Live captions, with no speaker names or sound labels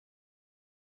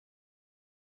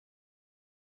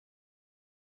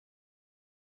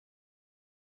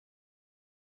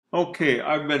Okay,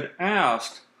 I've been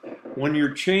asked when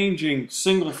you're changing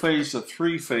single phase to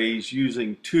three phase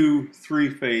using two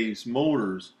three-phase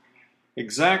motors,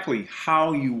 exactly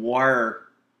how you wire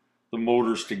the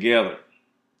motors together.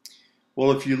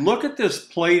 Well, if you look at this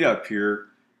plate up here,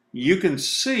 you can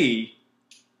see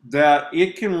that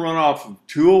it can run off of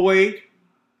 208,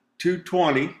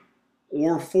 220,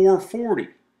 or 440,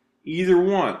 either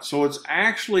one. So it's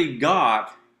actually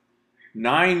got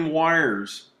 9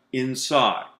 wires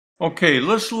inside. Okay,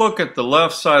 let's look at the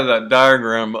left side of that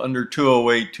diagram under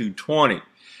 208, 220.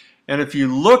 And if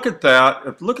you look at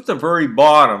that, look at the very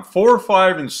bottom, 4,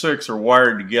 5, and 6 are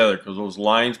wired together because those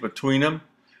lines between them.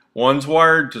 1's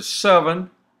wired to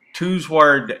 7, 2's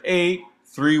wired to 8,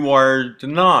 3 wired to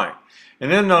 9.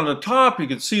 And then on the top you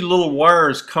can see little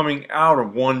wires coming out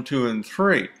of 1, 2, and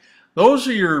 3. Those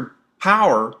are your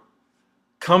power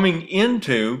coming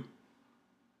into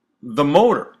the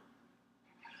motor.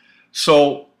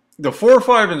 So the 4,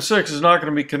 5, and 6 is not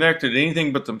going to be connected to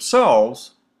anything but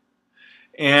themselves,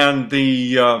 and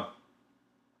the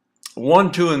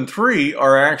 1, 2, and 3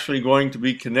 are actually going to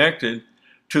be connected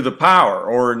to the power,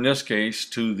 or in this case,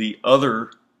 to the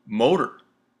other motor.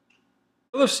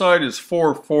 The other side is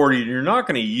 440, and you're not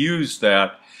going to use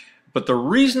that, but the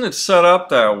reason it's set up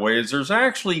that way is there's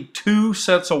actually 2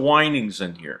 sets of windings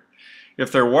in here.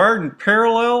 If they're wired in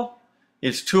parallel,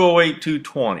 it's 208,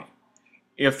 220.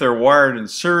 If they're wired in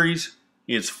series,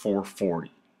 it's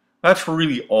 440. That's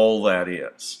really all that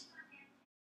is.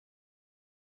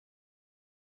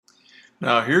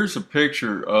 Now here's a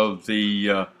picture of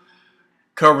the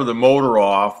cover the motor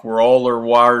off where all are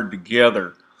wired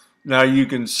together. Now you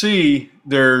can see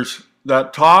there's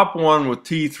that top one with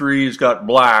T3 has got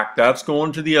black. That's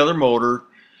going to the other motor.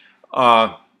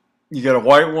 You got a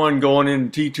white one going in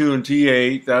T2 and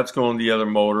T8. That's going to the other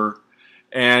motor.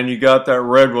 And you got that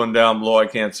red one down below. I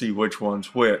can't see which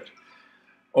one's which.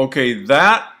 Okay,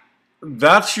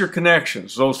 that's your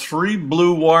connections. Those 3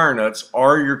 blue wire nuts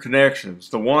are your connections.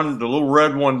 The little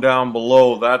red one down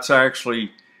below, that's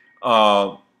actually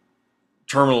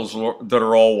terminals that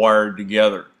are all wired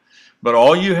together. But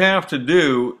all you have to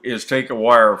do is take a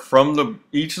wire from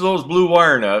each of those blue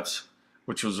wire nuts,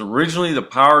 which was originally the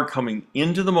power coming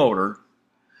into the motor,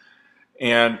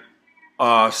 and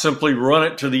simply run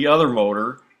it to the other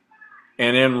motor,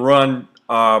 and then run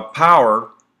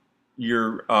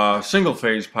your single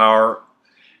phase power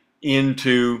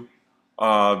into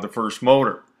the first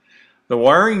motor. The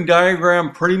wiring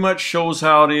diagram pretty much shows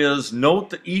how it is.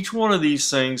 Note that each one of these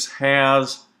things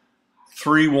has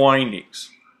 3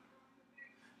 windings,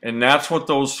 and that's what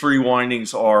those 3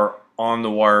 windings are on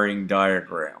the wiring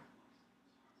diagram.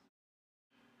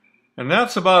 And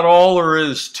that's about all there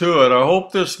is to it. I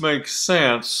hope this makes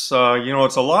sense. You know,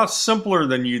 it's a lot simpler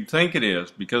than you'd think it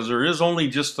is because there is only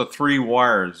just the 3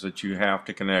 wires that you have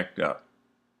to connect up.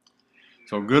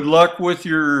 So good luck with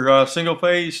your single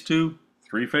phase to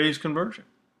 3-phase conversion.